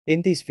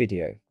In this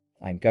video,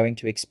 I'm going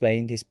to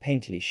explain this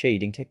painterly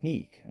shading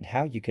technique and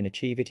how you can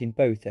achieve it in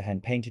both a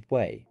hand-painted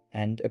way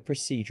and a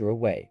procedural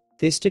way.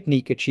 This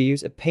technique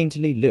achieves a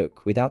painterly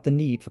look without the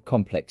need for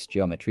complex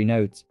geometry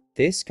nodes.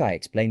 This guy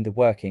explained the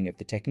working of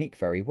the technique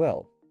very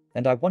well,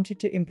 and I wanted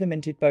to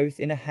implement it both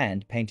in a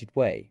hand-painted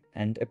way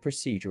and a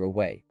procedural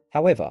way.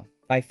 However,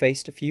 I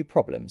faced a few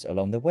problems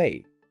along the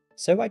way,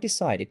 so I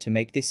decided to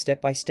make this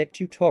step-by-step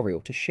tutorial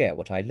to share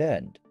what I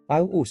learned.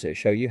 I'll also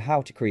show you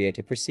how to create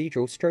a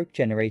procedural stroke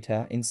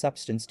generator in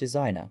Substance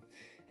Designer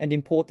and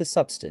import the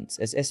substance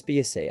as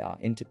sbsar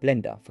into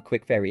Blender for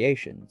quick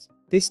variations.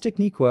 This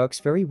technique works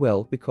very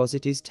well because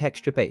it is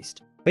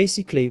texture-based.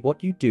 Basically,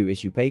 what you do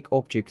is you bake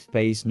object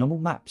space normal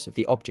maps of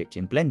the object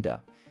in Blender,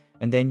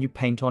 and then you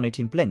paint on it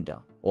in Blender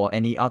or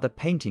any other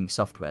painting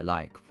software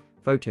like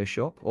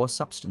Photoshop or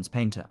Substance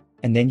Painter.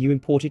 And then you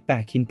import it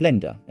back in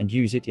Blender and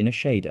use it in a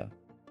shader.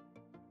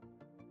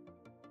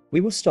 We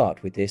will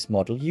start with this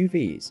model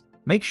UVs.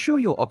 Make sure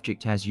your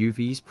object has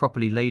UVs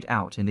properly laid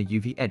out in the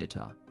UV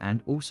editor,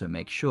 and also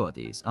make sure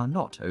these are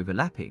not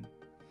overlapping.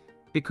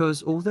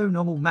 Because although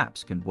normal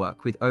maps can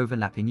work with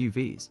overlapping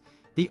UVs,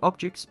 the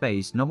object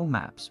space normal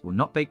maps will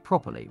not bake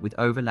properly with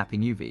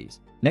overlapping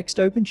UVs. Next,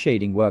 open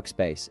Shading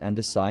Workspace and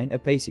assign a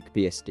basic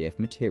BSDF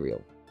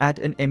material. Add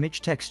an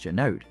image texture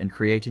node and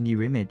create a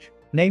new image.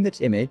 Name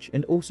that image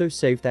and also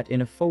save that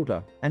in a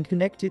folder and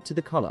connect it to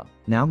the color.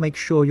 Now make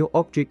sure your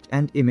object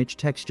and image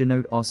texture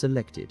node are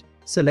selected.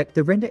 Select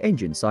the render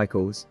engine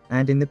cycles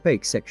and in the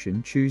bake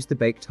section choose the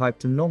bake type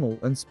to normal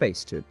and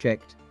space to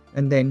object,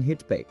 and then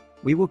hit bake.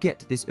 We will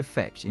get this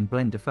effect in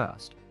Blender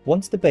first.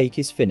 Once the bake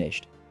is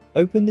finished,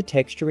 open the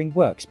texturing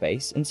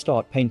workspace and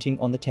start painting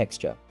on the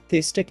texture.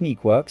 This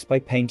technique works by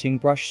painting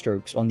brush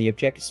strokes on the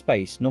object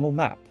space normal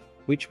map,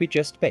 which we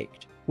just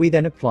baked. We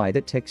then apply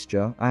the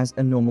texture as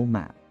a normal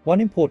map. One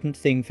important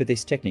thing for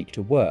this technique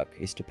to work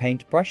is to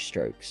paint brush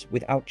strokes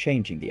without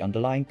changing the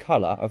underlying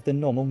color of the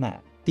normal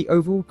map. The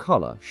overall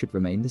color should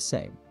remain the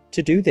same.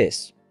 To do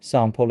this,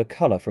 sample a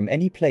color from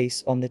any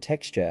place on the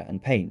texture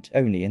and paint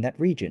only in that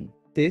region.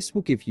 This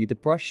will give you the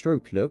brush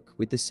stroke look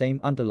with the same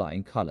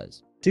underlying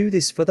colors. Do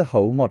this for the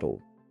whole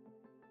model.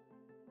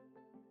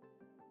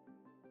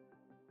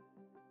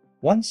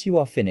 Once you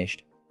are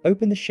finished,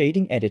 open the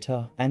shading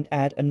editor and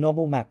add a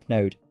normal map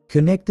node.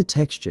 Connect the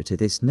texture to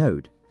this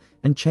node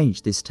and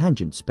change this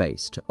tangent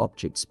space to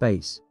object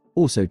space.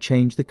 Also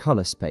change the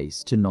color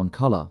space to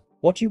non-color.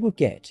 What you will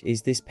get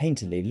is this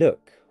painterly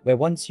look, where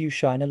once you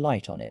shine a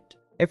light on it,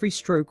 every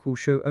stroke will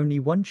show only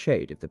one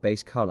shade of the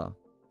base color.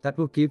 That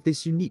will give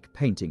this unique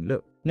painting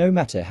look. No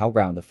matter how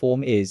round the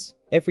form is,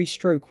 every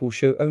stroke will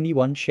show only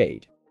one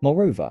shade.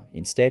 Moreover,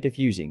 instead of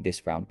using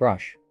this round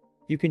brush,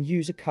 you can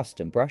use a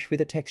custom brush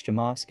with a texture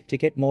mask to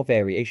get more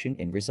variation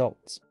in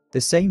results.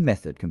 The same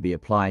method can be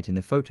applied in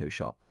the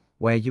Photoshop,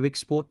 where you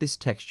export this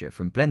texture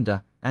from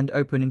Blender and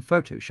open in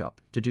Photoshop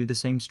to do the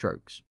same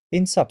strokes.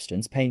 In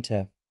Substance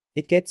Painter,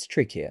 it gets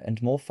trickier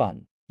and more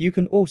fun. You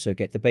can also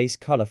get the base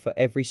color for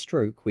every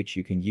stroke, which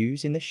you can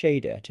use in the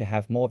shader to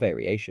have more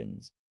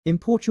variations.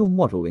 Import your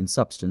model in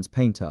Substance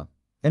Painter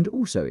and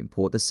also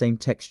import the same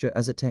texture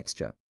as a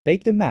texture.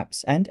 Bake the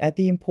maps and add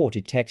the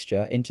imported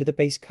texture into the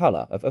base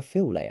color of a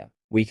fill layer.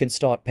 We can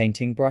start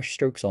painting brush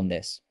strokes on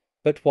this,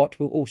 but what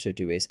we'll also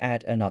do is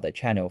add another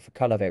channel for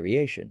color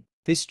variation.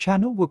 This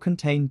channel will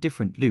contain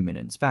different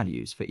luminance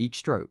values for each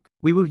stroke.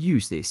 We will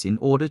use this in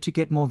order to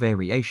get more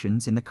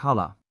variations in the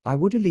color. I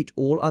will delete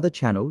all other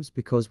channels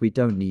because we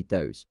don't need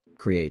those.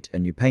 Create a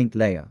new paint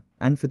layer,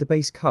 and for the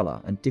base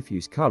color and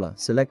diffuse color,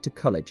 select a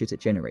color jitter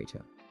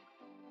generator.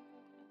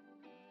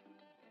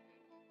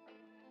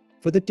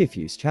 For the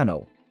diffuse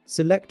channel,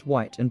 select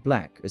white and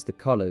black as the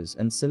colors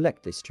and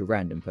select this to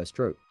random per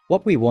stroke.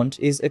 What we want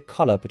is a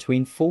color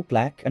between full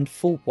black and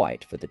full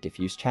white for the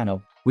diffuse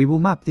channel. We will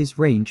map this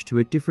range to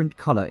a different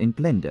color in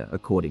Blender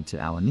according to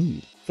our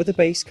need. For the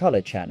base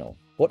color channel,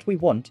 what we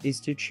want is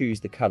to choose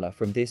the color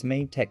from this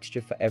main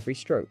texture for every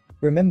stroke.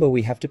 Remember,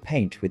 we have to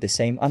paint with the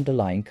same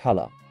underlying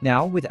color.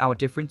 Now with our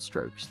different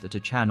strokes, that a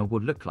channel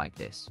will look like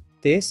this.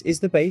 This is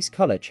the base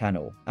color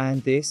channel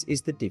and this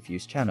is the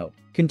diffuse channel.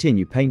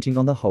 Continue painting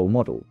on the whole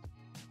model.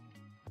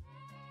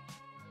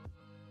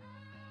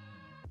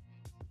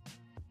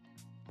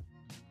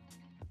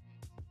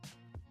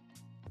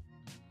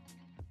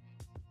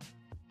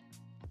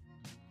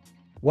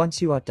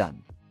 Once you are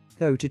done,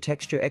 go to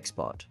Texture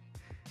Export.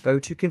 Go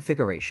to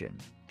Configuration,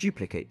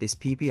 duplicate this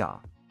PBR,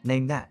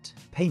 name that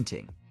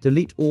Painting.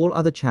 Delete all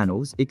other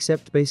channels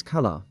except base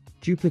color.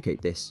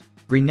 Duplicate this,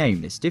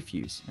 rename this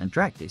diffuse and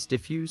drag this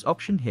diffuse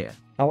option here.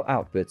 Our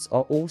outputs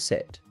are all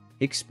set.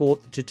 Export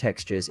to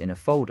textures in a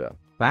folder.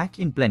 Back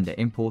in Blender,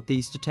 import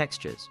these to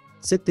textures.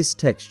 Set this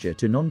texture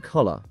to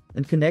non-color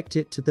and connect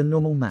it to the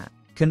normal map.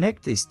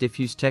 Connect this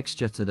diffuse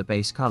texture to the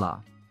base color.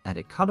 Add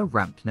a color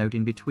ramp node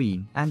in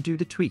between and do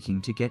the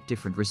tweaking to get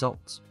different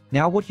results.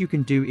 Now what you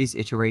can do is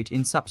iterate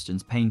in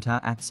Substance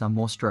Painter, add some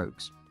more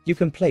strokes. You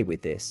can play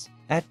with this,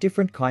 add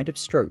different kind of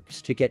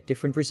strokes to get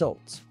different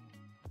results.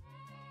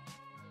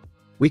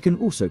 We can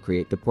also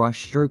create the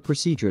brush stroke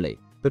procedurally.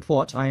 But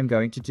what I am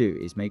going to do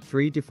is make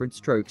 3 different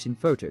strokes in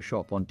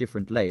Photoshop on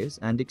different layers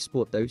and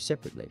export those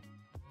separately.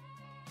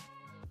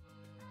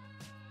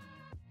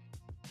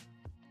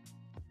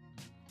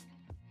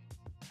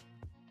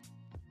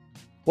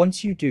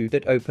 Once you do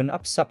that, open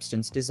up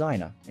Substance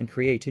Designer and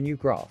create a new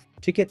graph.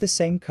 To get the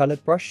same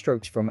colored brush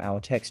strokes from our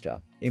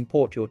texture,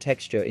 import your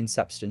texture in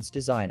Substance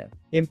Designer.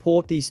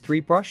 Import these 3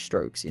 brush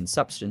strokes in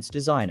Substance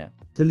Designer.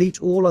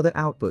 Delete all other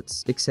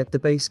outputs except the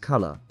base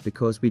color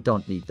because we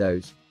don't need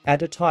those.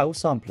 Add a tile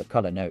sampler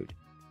color node.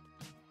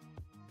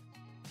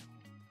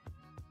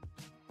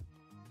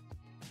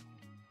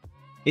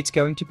 It's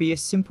going to be a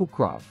simple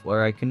graph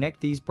where I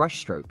connect these brush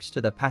strokes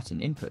to the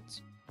pattern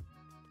inputs.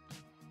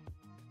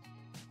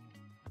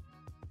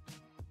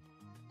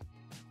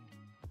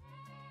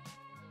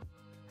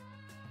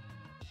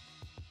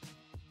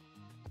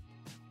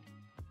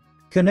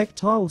 Connect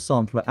tile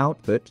sampler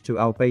output to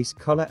our base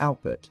color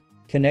output.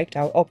 Connect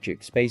our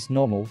object space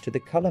normal to the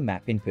color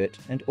map input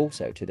and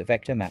also to the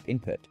vector map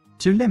input.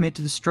 To limit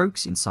the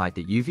strokes inside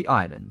the UV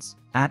islands,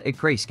 add a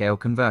grayscale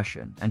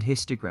conversion and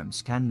histogram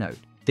scan node.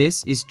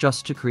 This is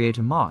just to create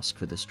a mask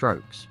for the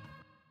strokes.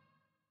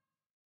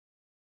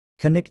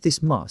 Connect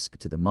this mask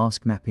to the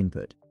mask map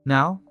input.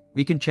 Now,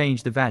 we can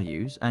change the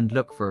values and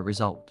look for a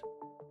result.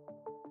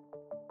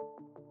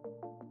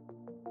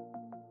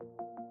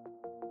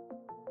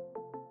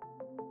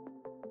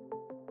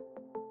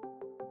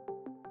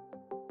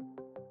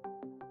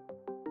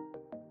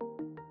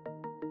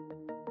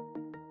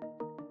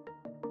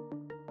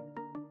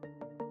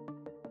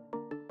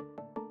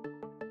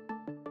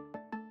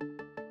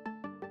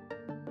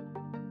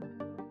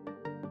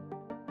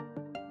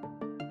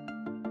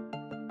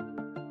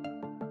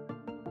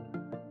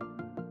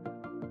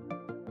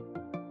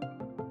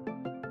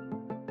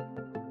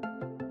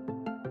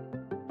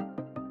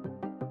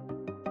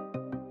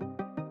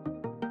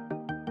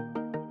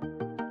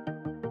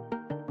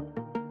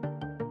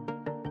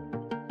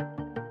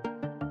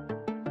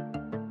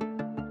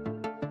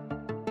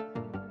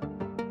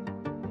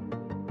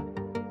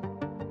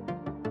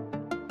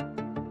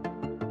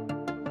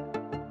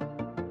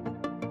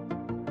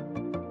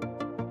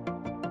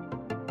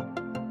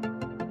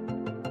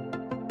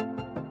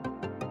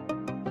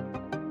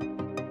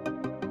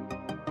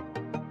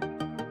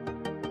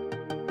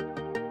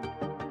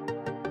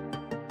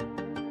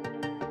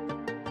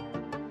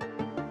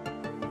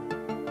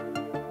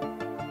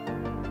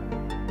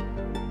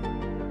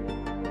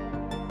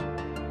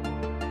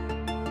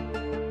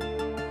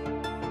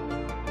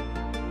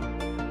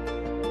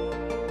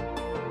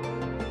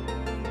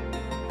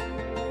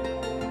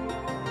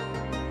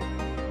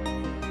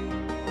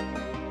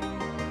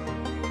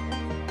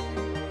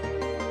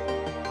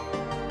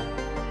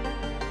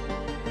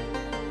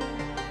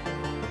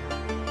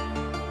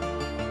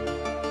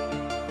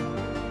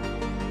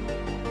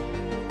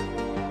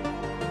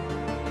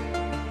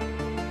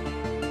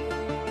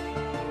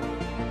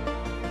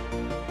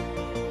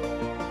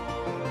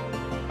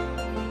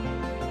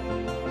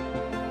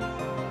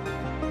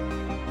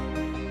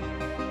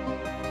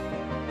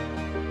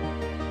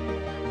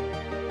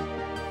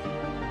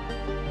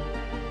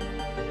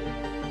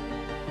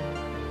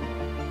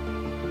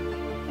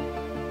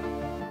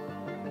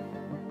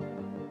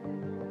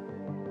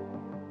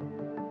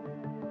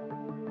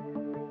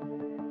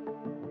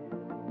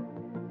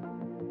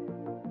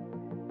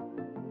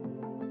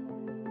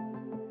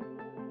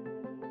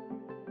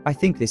 I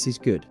think this is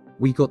good.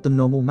 We got the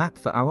normal map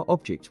for our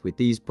object with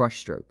these brush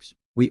strokes.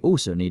 We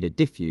also need a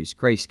diffuse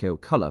grayscale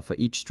color for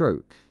each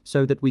stroke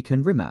so that we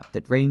can remap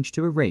that range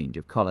to a range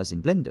of colors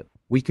in Blender.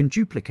 We can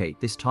duplicate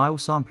this tile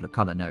sampler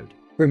color node.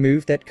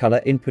 Remove that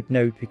color input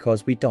node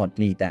because we don't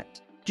need that.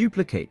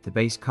 Duplicate the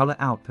base color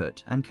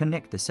output and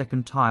connect the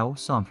second tile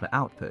sampler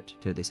output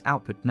to this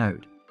output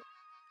node.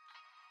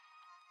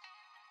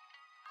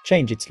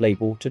 Change its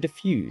label to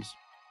diffuse.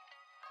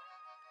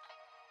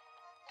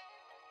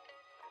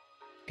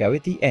 Go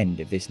at the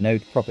end of this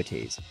node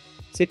properties.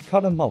 Set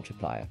color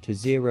multiplier to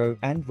 0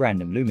 and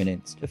random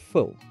luminance to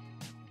full.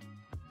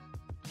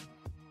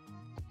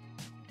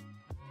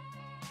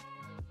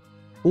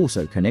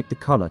 Also connect the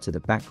color to the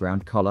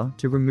background color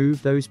to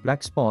remove those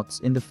black spots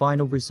in the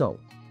final result.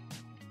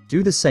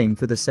 Do the same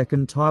for the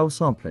second tile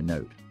sampler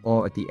node,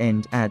 or at the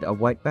end add a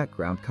white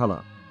background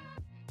color.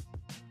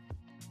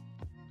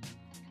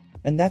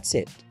 And that's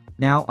it.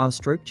 Now our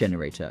stroke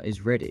generator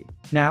is ready.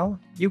 Now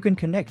you can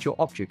connect your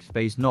object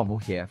space normal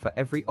here for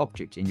every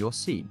object in your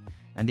scene,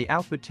 and the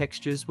output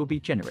textures will be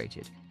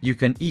generated. You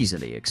can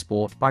easily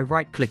export by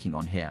right-clicking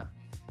on here,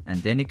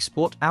 and then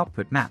export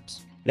output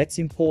maps. Let's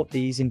import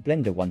these in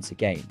Blender once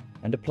again,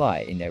 and apply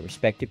in their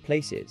respective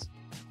places.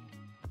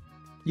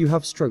 You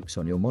have strokes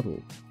on your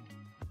model.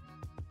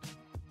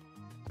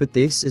 But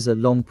this is a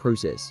long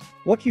process.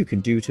 What you can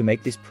do to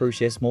make this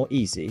process more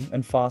easy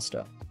and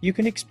faster, you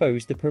can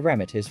expose the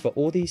parameters for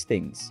all these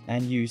things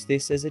and use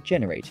this as a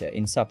generator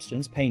in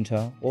Substance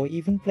Painter or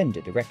even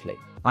Blender directly.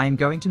 I am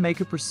going to make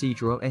a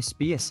procedural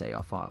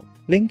sbsar file.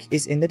 Link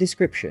is in the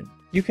description.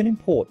 You can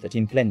import that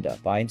in Blender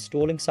by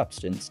installing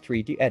Substance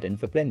 3D add-on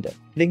for Blender.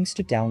 Links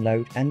to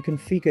download and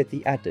configure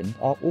the add-on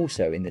are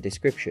also in the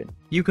description.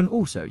 You can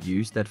also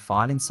use that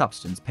file in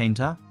Substance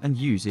Painter and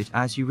use it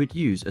as you would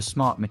use a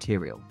smart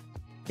material.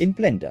 In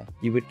Blender,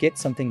 you would get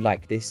something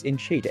like this in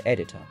Shader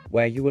Editor,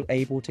 where you will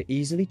able to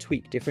easily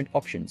tweak different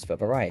options for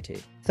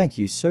variety. Thank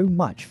you so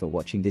much for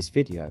watching this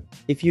video.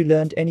 If you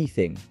learned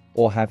anything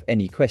or have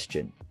any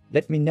question,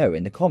 let me know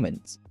in the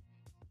comments.